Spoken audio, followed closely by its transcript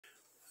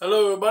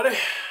Hello everybody,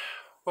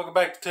 welcome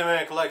back to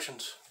Tim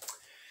Collections.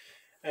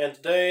 And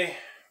today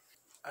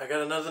I got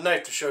another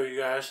knife to show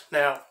you guys.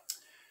 Now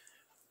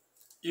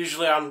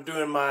usually I'm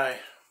doing my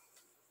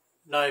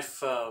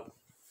knife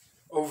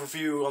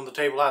overview on the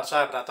table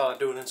outside, but I thought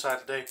I'd do it inside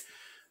today.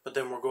 But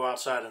then we'll go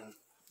outside and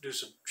do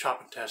some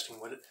chopping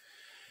testing with it.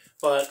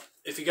 But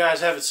if you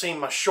guys haven't seen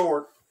my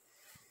short,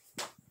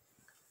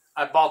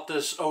 I bought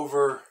this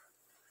over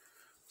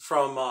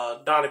from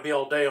Donnie B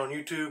All on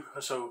YouTube.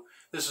 So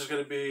this is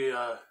going to be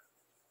a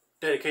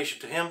dedication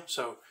to him.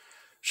 So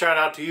shout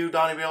out to you,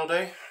 Donnie B All.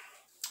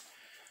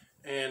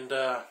 And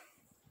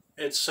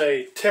it's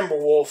a Timber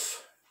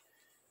Wolf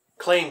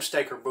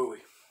ClaimStaker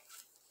Bowie.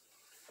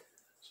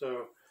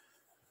 So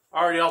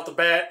already off the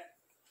bat,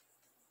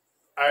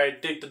 I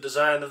dig the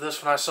design of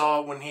this when I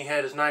saw it when he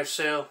had his knife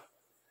sale.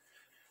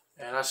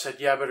 And I said,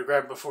 yeah, I better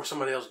grab it before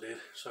somebody else did.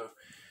 So,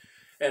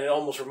 and it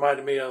almost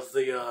reminded me of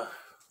the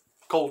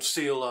Cold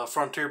Steel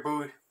Frontier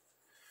Bowie,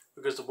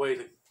 because the way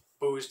the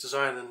Bowie's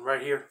designed and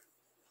right here,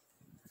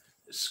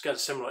 it's got a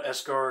similar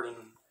S-guard and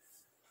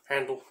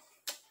handle.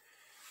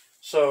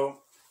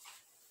 So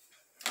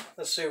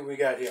let's see what we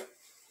got here.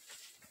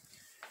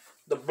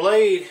 The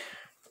blade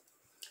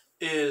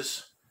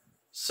is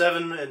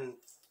 7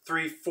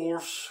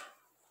 3/4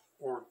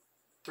 or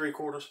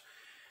 3/4.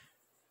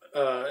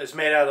 It's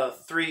made out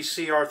of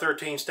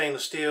 3CR13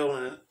 stainless steel,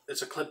 and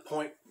it's a clip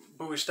point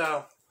Bowie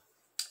style.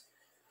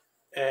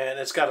 And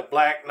it's got a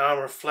black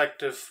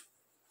non-reflective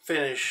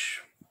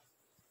finish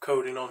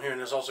coating on here,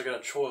 and it's also got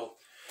a choil.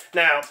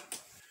 Now,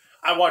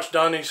 I watched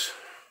Donnie's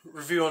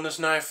review on this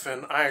knife,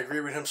 and I agree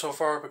with him so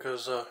far,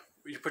 because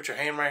you put your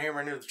hand right here,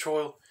 right near the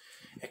choil,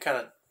 you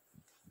kind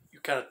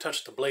of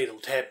touch the blade a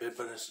tad bit,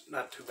 but it's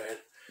not too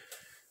bad.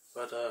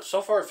 But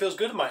so far it feels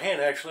good in my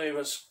hand. Actually, it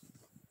was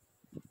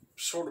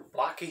sort of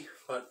blocky,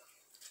 but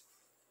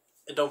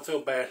it don't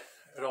feel bad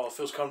at all. It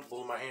feels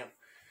comfortable in my hand.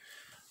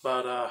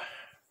 But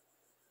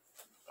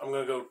I'm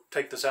going to go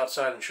take this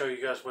outside and show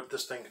you guys what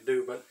this thing can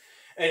do. But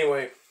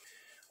anyway,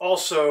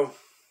 also,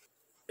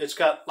 it's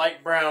got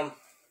light brown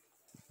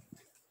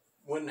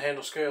wooden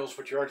handle scales,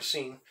 which you already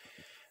seen.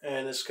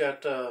 And it's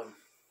got a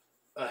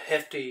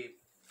hefty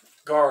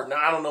guard. Now,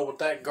 I don't know what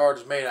that guard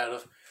is made out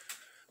of.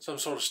 Some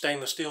sort of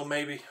stainless steel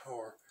maybe,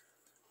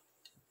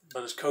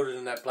 but it's coated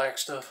in that black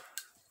stuff.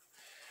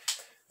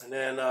 And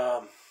then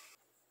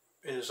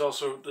it is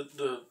also,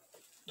 the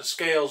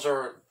scales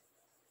are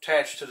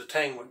attached to the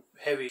tang with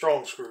heavy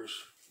strong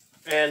screws.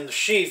 And the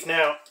sheath,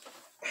 now,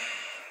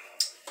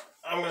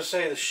 I'm going to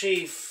say the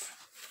sheath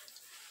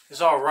is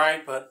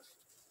alright, but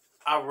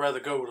I would rather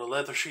go with a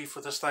leather sheath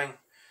with this thing.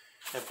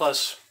 And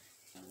plus,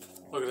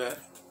 look at that,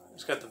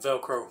 it's got the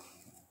Velcro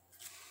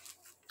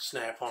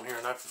snap on here,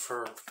 and I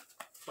prefer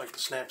like the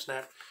snap.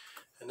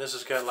 And this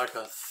has got like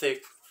a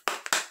thick,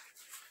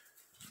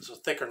 it's a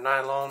thicker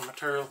nylon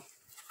material.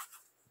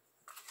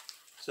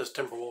 It says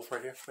Timber Wolf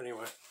right here, but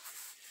anyway.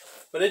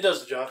 But it does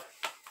the job.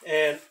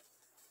 And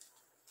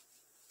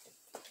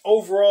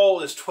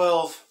overall is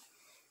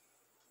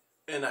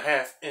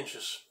 12.5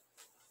 inches.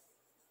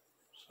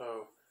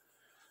 So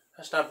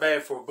that's not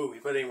bad for a Bowie,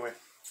 but anyway.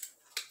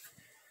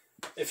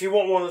 If you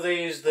want one of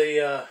these,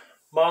 the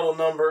model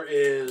number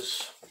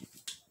is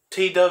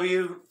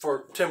TW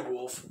for Timber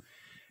Wolf,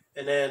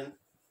 and then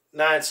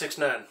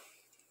 969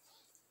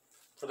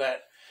 for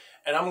that.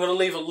 And I'm going to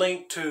leave a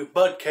link to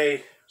Bud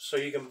K so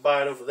you can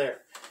buy it over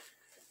there.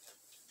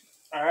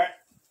 Alright,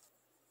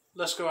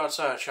 let's go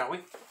outside, shall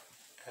we?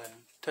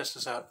 And test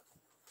this out.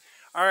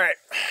 Alright,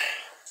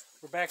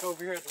 we're back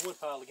over here at the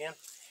woodpile again.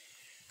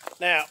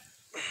 Now,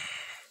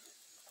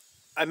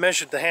 I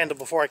measured the handle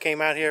before I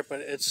came out here, but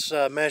it's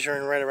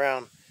measuring right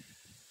around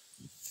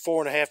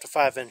 4.5 to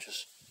 5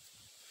 inches.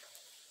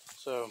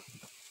 So,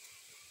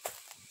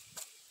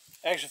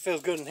 actually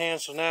feels good in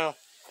hand. So now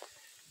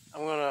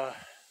I'm going to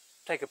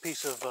take a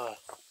piece of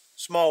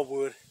small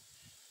wood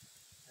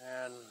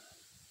and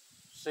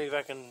see if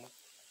I can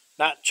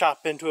not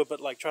chop into it, but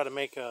like try to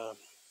make a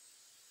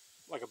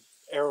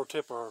arrow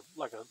tip, or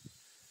like a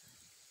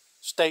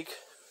stake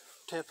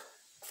tip,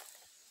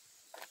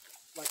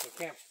 like a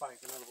camp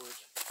spike, in other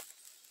words.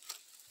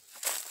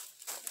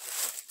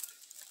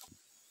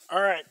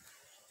 Alright,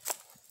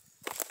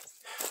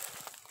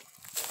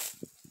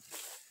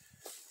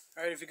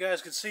 if you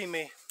guys can see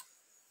me,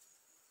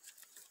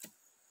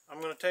 I'm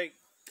going to take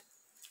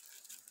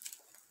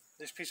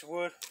this piece of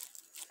wood,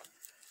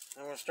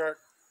 I'm going to start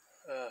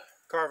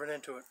carving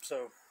into it.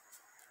 So,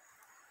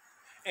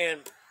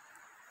 and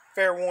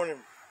fair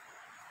warning,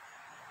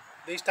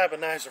 these type of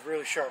knives are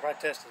really sharp. I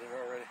tested it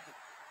already.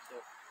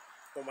 So,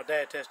 what my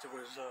dad tested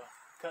was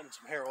cutting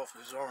some hair off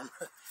of his arm.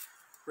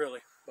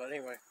 Really. But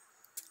anyway,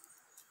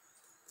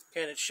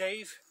 can it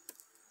shave?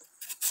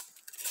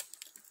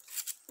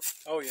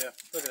 Oh yeah,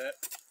 look at that.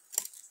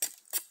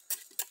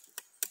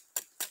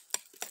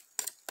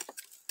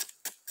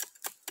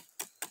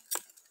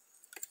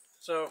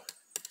 So,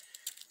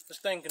 this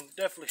thing can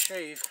definitely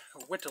shave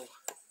or whittle.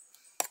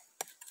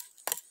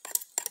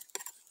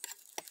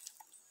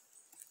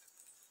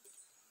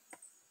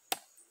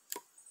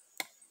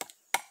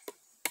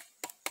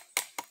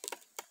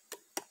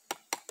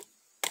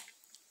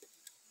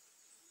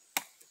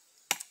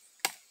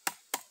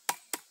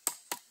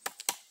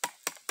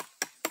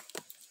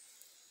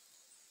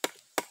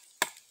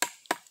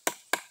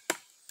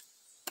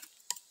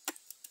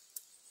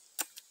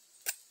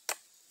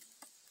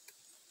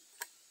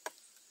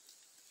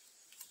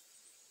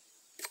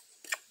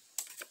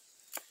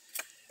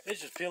 It's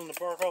just peeling the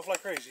bark off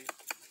like crazy.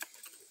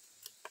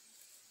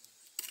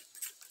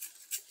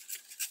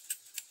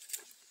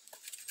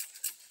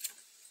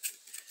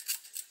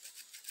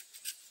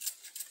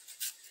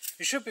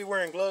 You should be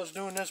wearing gloves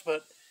doing this,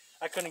 but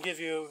I couldn't give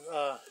you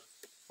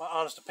my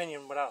honest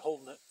opinion without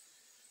holding it.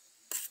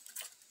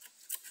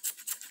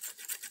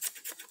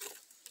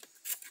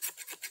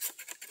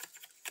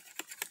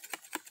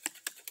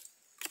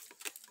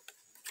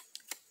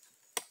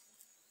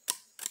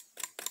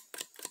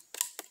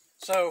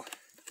 So,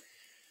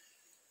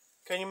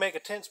 can you make a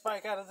tent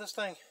spike out of this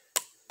thing?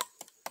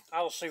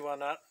 I'll see why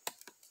not.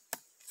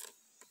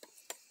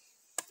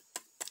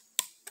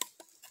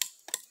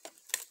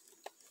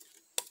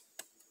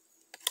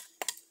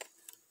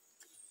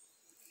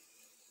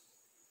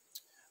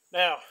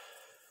 Now,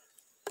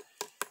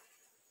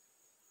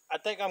 I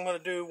think I'm going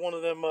to do one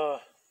of them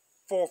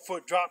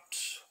 4-foot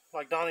drops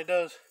like Donnie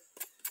does.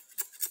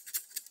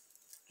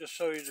 Just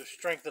show you the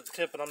strength of the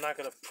tip, and I'm not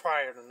going to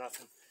pry it or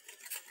nothing,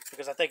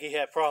 because I think he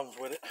had problems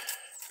with it.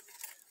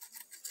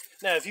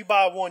 Now, if you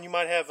buy one, you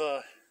might have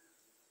a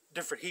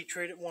different heat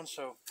treated one,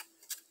 so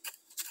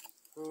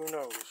who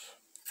knows.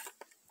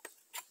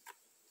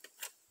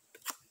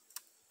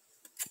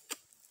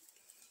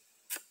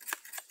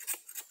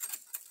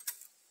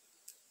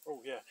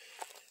 Oh yeah,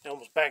 it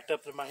almost backed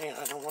up in my hand.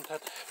 I don't want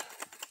that to happen.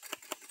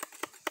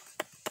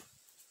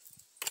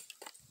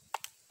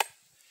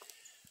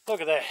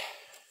 Look at that.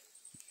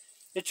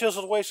 It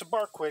chiseled away some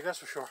bark quick, that's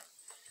for sure.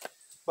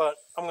 But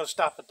I'm going to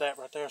stop at that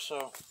right there,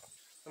 so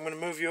I'm going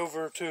to move you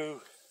over to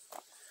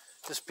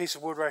this piece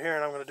of wood right here,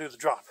 and I'm going to do the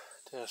drop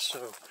test.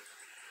 So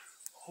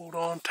hold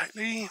on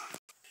tightly.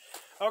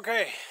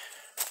 Okay,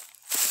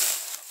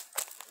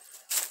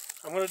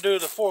 I'm going to do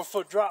the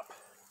 4-foot drop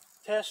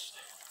test.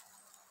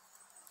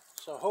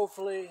 So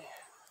hopefully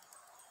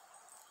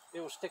it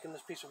will stick in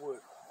this piece of wood.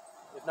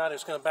 If not,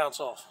 it's going to bounce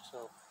off.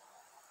 So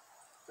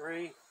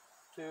 3,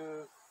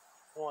 2,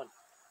 1.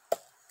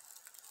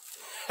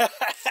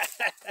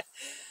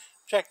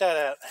 Check that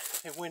out.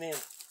 It went in.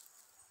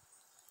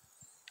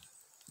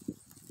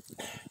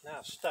 Now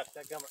it's stuck,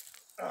 that gummer.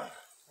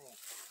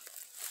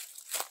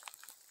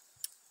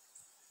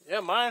 Yeah,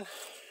 mine,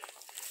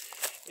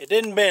 it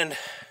didn't bend,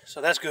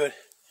 so that's good.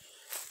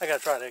 I gotta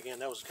try that again.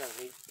 That was kind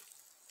of neat.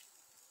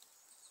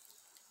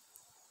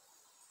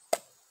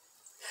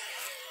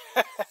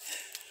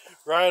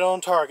 Right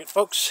on target,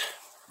 folks.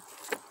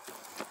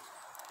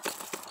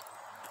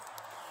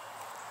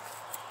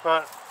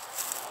 But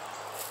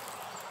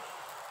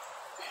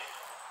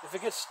if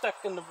it gets stuck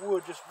in the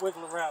wood, just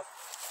wiggle around.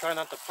 Try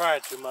not to pry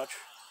it too much.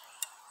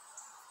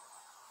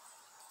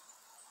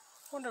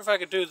 Wonder if I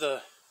could do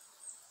the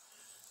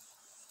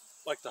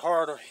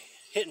hard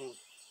hitting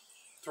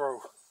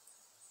throw.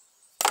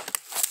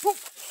 Whoop.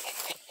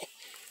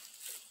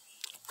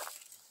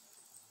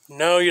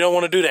 No, you don't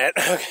want to do that.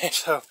 Okay,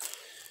 so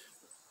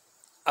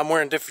I'm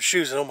wearing different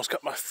shoes and almost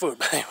cut my foot.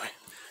 But anyway,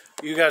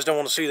 you guys don't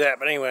want to see that.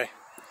 But anyway,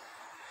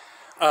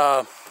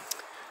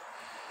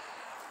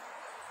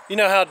 you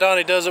know how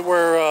Donnie does it,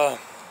 where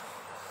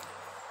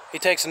he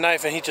takes a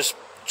knife and he just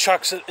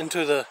chucks it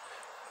into the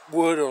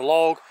wood or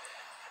log,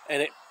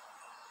 and it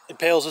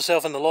impales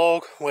itself in the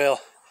log.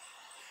 Well,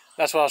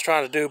 that's what I was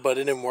trying to do, but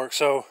it didn't work.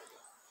 So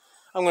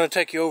I'm going to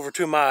take you over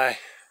to my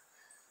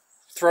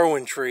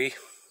throwing tree.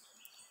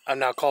 I'm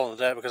now calling it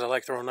that because I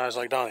like throwing knives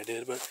like Donnie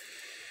did.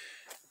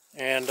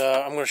 And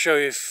I'm going to show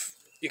you if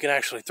you can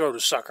actually throw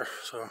the sucker.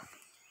 So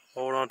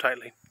hold on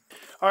tightly.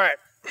 All right,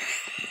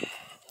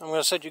 I'm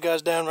going to set you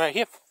guys down right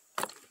here.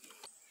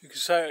 You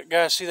can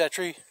guys see that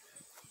tree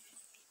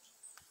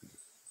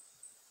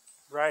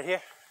right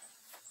here.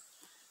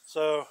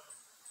 So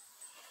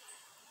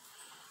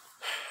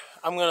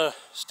I'm going to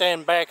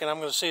stand back and I'm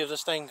going to see if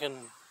this thing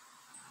can,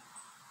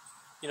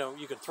 you know,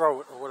 you can throw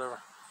it or whatever.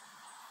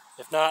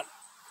 If not,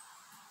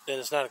 then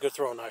it's not a good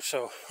throwing knife.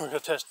 So we're going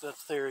to test that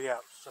theory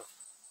out. So.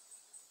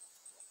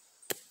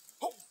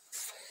 Oh.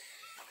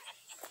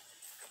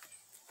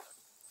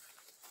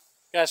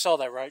 You guys saw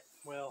that, right?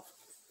 Well,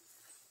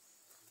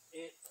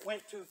 it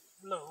went too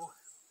low.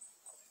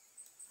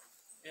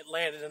 It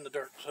landed in the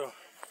dirt, so.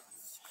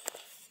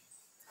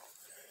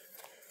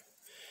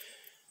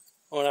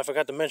 Oh, and I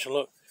forgot to mention,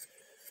 look,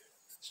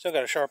 still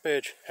got a sharp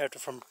edge after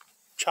from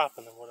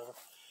chopping and whatever.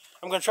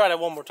 I'm going to try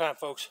that one more time,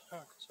 folks. So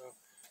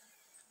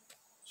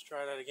let's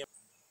try that again.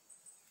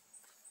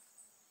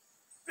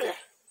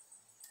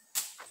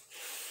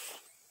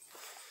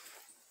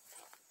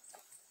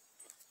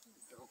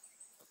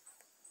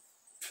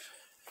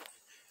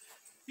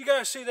 You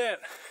guys see that?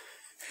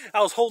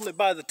 I was holding it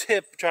by the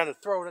tip, trying to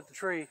throw it at the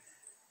tree,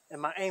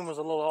 and my aim was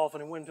a little off,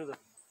 and it went into the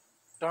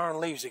darn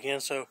leaves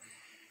again. So,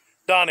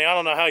 Donnie, I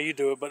don't know how you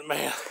do it, but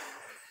man,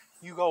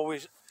 you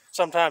always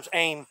sometimes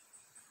aim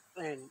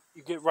and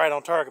you get right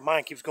on target.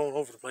 Mine keeps going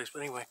over the place.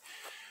 But anyway,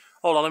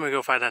 hold on, let me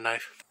go find that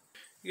knife.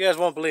 You guys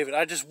won't believe it.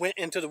 I just went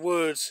into the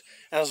woods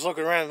and I was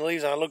looking around in the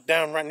leaves and I looked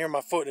down right near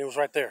my foot and it was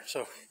right there.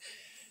 So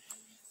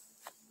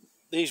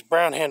these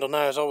brown handle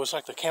knives always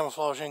like to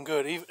camouflage in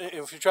good. Even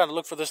if you try to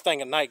look for this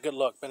thing at night, good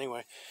luck. But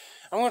anyway,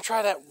 I'm going to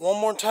try that one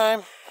more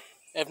time.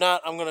 If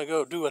not, I'm going to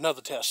go do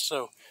another test.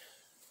 So,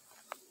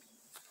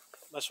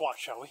 let's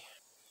watch, shall we?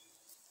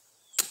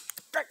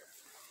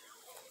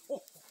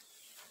 Oh.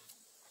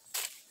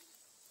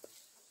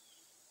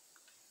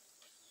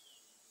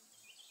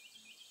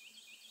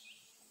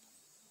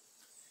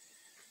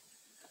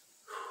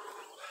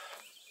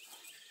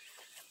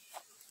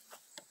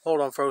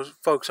 Hold on,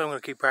 folks. I'm going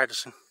to keep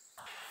practicing.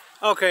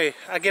 Okay,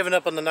 I've given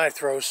up on the knife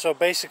throws. So,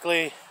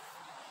 basically,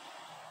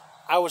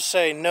 I would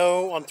say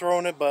no on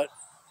throwing it, but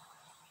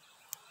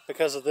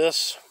because of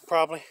this,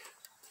 probably.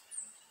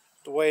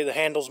 The way the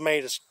handle's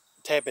made is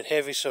a tad bit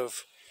heavy, so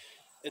if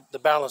the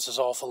balance is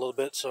off a little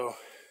bit. So,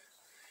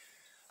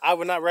 I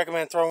would not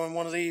recommend throwing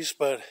one of these,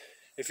 but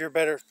if you're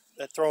better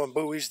at throwing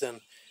buoys,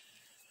 then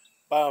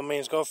by all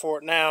means go for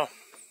it. Now,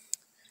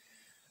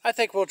 I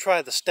think we'll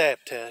try the stab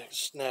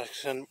test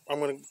next, and I'm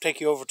going to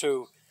take you over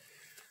to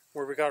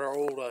where we got our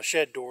old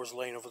shed doors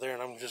laying over there,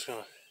 and I'm just going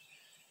to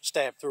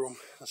stab through them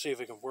and see if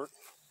it can work.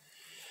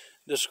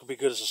 This could be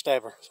good as a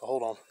stabber, so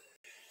hold on.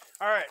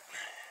 Alright,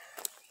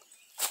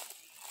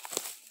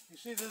 you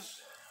see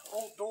this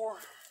old door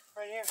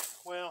right here?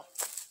 Well,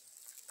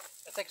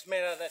 I think it's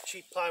made out of that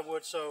cheap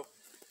plywood, so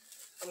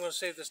I'm going to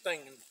see if this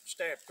thing can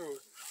stab through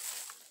it.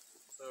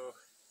 So,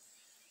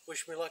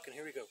 wish me luck, and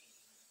here we go.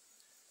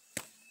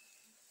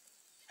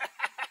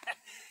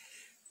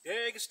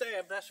 Yeah, you can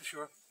stab, that's for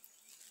sure.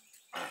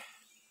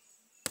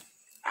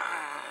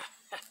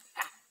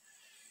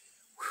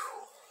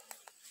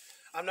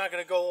 I'm not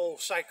going to go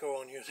old psycho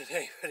on you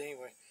today, but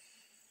anyway.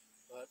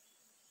 But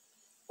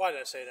why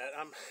did I say that?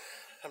 I'm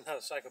not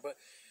a psycho, but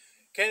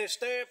can it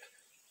stab?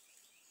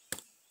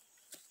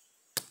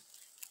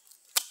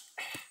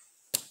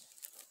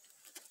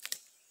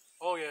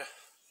 Oh yeah.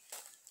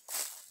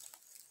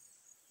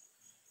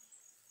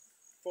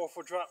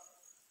 4-foot drop.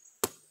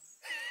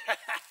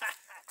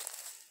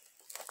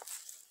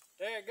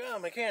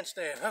 Daggum, it can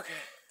stab. Okay.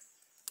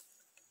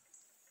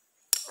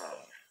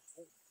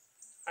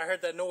 I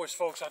heard that noise,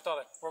 folks. I thought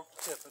I broke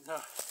the tip, but no.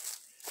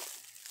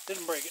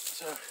 Didn't break it,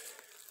 so.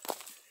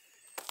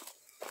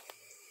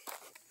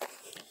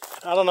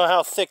 I don't know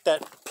how thick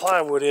that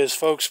plywood is,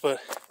 folks, but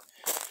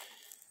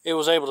it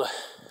was able to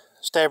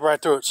stab right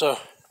through it, so.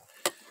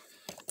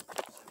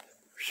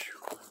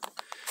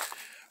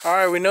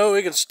 Alright, we know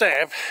we can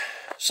stab.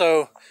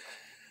 So,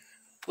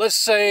 let's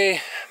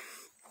say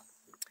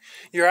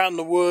you're out in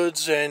the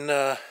woods and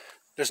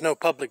there's no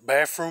public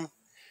bathroom.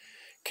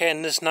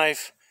 Can this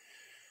knife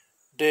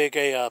dig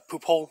a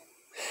poop hole?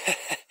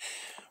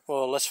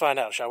 Well, let's find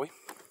out, shall we?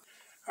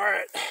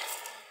 Alright.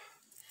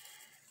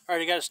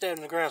 Alright, you got it stabbed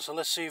in the ground, so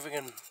let's see if we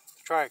can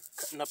try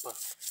cutting up a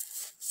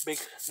big,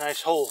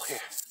 nice hole here.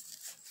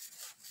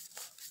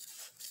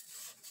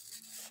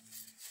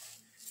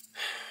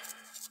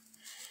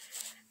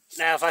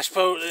 Now, if I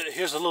suppose,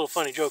 here's a little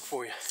funny joke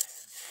for you.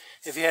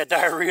 If you had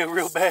diarrhea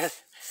real bad,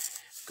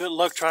 good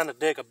luck trying to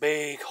dig a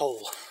big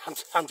hole.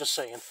 I'm just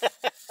saying.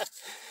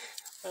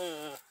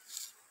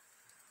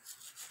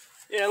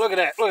 Yeah, look at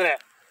that, look at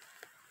that.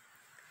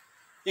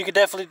 You could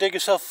definitely dig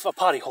yourself a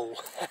potty hole.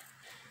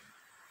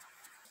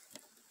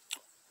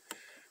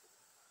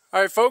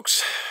 Alright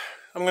folks,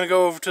 I'm going to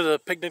go over to the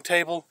picnic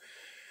table,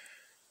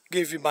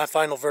 give you my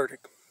final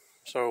verdict.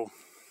 So,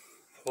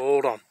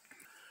 hold on.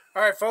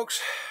 Alright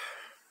folks,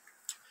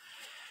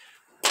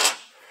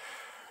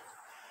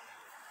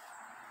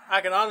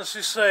 I can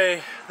honestly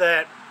say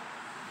that,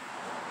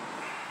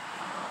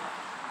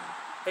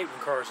 I hate when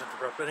cars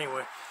interrupt, but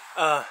anyway,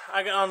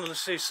 I can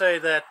honestly say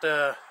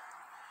that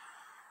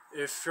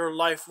if your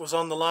life was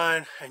on the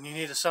line and you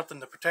needed something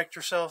to protect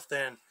yourself,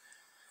 then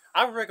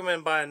I would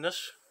recommend buying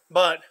this.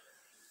 But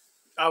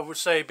I would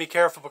say be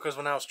careful, because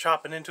when I was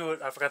chopping into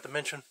it, I forgot to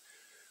mention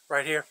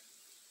right here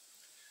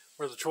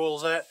where the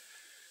choil's at,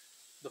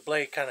 the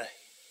blade kind of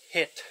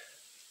hit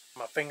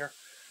my finger.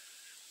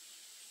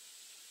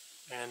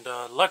 And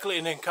luckily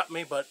it didn't cut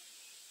me, but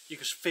you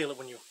can feel it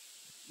when you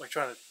like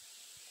trying to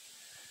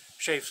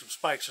shave some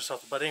spikes or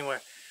something. But anyway,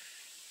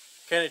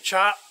 can it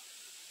chop?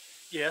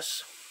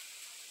 Yes.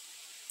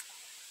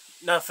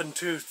 Nothing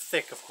too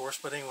thick, of course,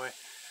 but anyway.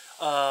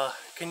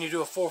 Can you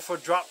do a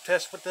 4-foot drop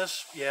test with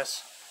this?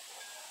 Yes.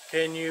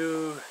 Can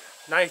you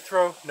knife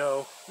throw?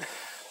 No.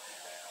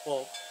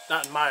 Well,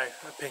 not in my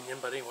opinion,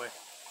 but anyway.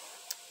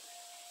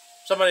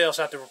 Somebody else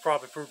out there will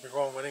probably prove me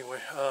wrong, but anyway.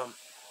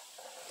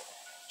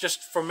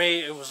 Just for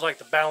me, it was like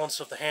the balance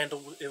of the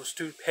handle. It was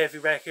too heavy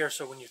back here,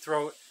 so when you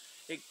throw it,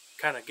 it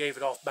kind of gave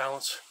it off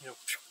balance, you know,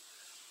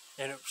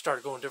 and it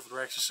started going different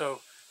directions.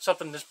 So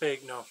something this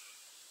big, no.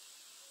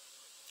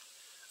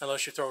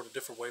 Unless you throw it a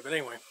different way. But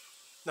anyway,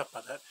 enough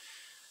about that.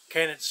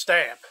 Can it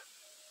stab?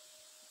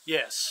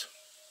 Yes.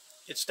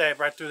 It stabbed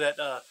right through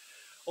that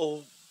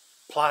old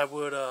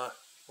plywood or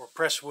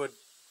presswood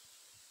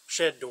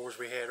shed doors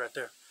we had right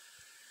there.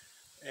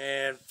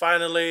 And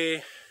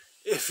finally,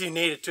 if you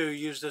needed to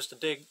use this to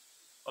dig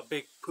a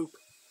big poop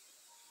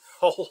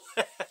hole,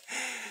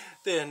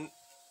 then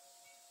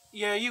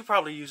yeah, you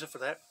probably use it for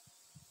that.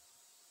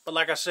 But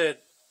like I said,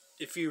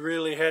 if you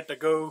really had to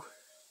go,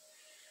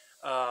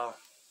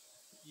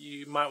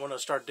 you might want to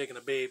start digging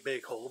a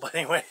big hole. But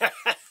anyway,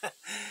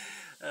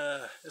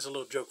 it's a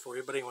little joke for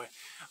you. But anyway,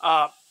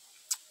 I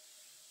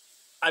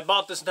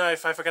bought this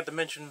knife. I forgot to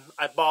mention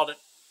I bought it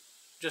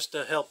just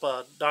to help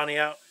Donnie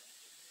out.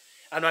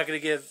 I'm not going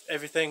to give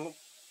everything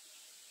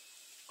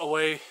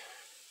away.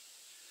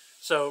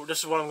 So this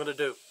is what I'm going to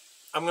do.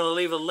 I'm going to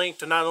leave a link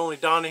to not only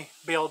Donnie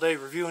B All Day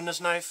reviewing this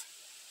knife,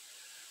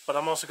 but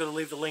I'm also going to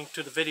leave the link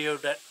to the video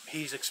that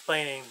he's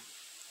explaining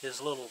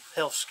his little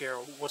health scare,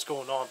 what's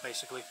going on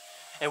basically,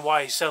 and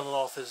why he's selling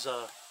off his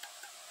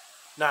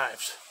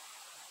knives.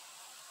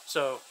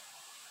 So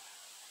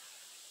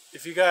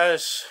if you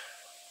guys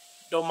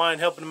don't mind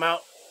helping him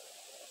out,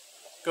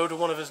 go to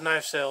one of his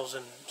knife sales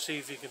and see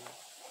if you can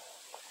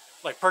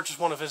purchase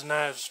one of his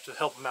knives to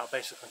help him out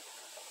basically.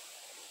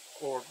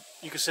 Or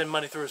you can send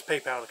money through his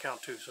PayPal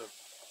account too. So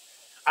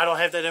I don't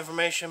have that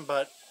information,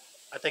 but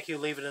I think he'll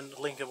leave it in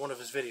the link in one of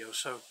his videos,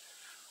 so,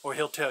 or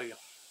he'll tell you.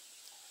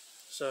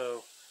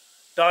 So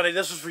Donnie,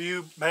 this was for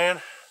you,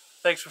 man.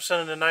 Thanks for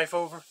sending the knife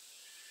over.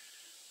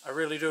 I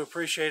really do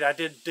appreciate it. I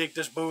did dig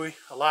this Bowie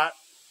a lot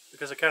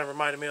because it kind of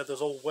reminded me of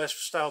those old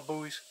West style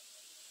Bowies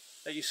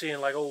that you see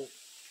in like old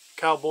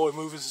cowboy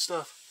movies and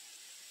stuff.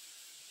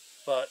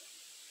 But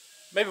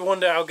maybe one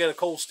day I'll get a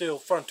cold steel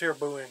Frontier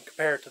Bowie and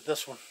compare it to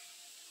this one.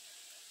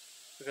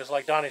 Because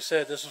like Donnie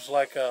said, this was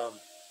like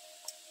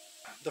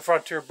the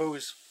Frontier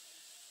Bowie's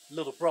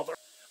little brother.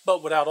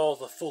 But without all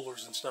the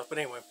fullers and stuff. But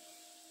anyway,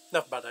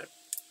 enough about that.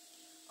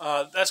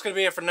 That's going to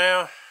be it for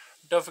now.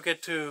 Don't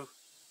forget to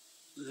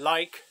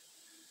like,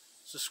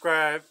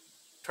 subscribe,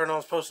 turn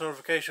on post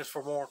notifications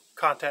for more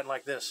content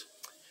like this.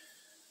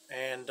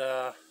 And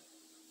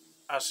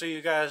I'll see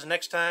you guys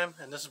next time.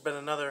 And this has been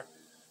another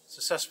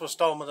successful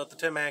installment of the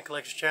Tin Man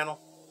Collection channel.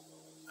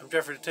 I'm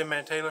Jeffrey the Tin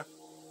Man Taylor.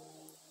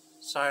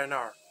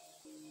 Sayonara.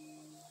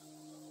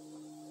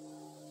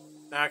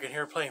 Now I can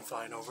hear a plane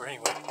flying over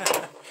anyway.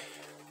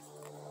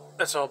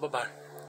 That's all. Bye-bye.